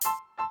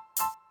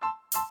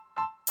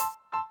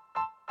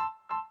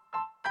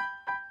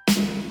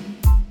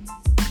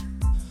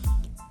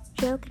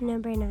Joke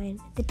number 9.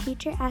 The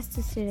teacher asks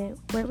the student,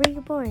 "Where were you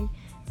born?"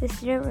 The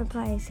student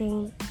replies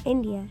saying,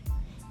 "India."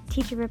 The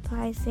teacher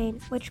replies saying,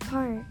 "Which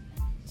part?"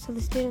 So the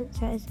student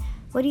says,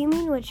 "What do you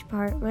mean which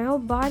part? My whole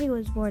body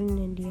was born in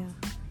India."